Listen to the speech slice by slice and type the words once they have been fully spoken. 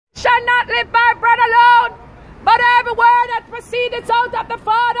shall not live by bread alone, but every word that proceedeth out of the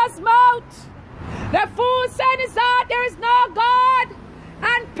Father's mouth. The fool said in his heart, there is no God,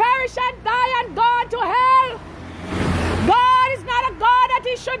 and perish and die and go to hell. God is not a God that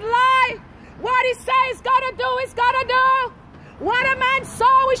he should lie. What he says he's gonna do, he's gonna do. What a man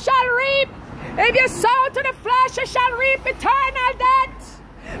sow, he shall reap. If you sow to the flesh, you shall reap eternal death.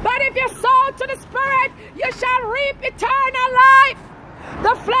 But if you sow to the Spirit, you shall reap eternal life.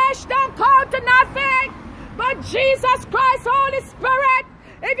 The flesh don't count to nothing, but Jesus Christ, Holy Spirit.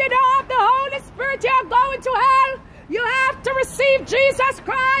 If you don't have the Holy Spirit, you're going to hell. You have to receive Jesus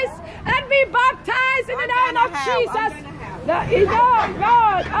Christ and be baptized in the name of Jesus.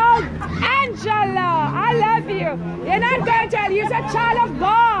 God. Oh, Angela, I love you. You're not going to hell. You're a child of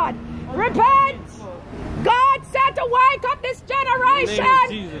God. Repent. God said to wake up this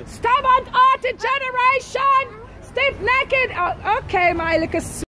generation. Stubborn-hearted generation. Stiff-necked. Oh, okay, my little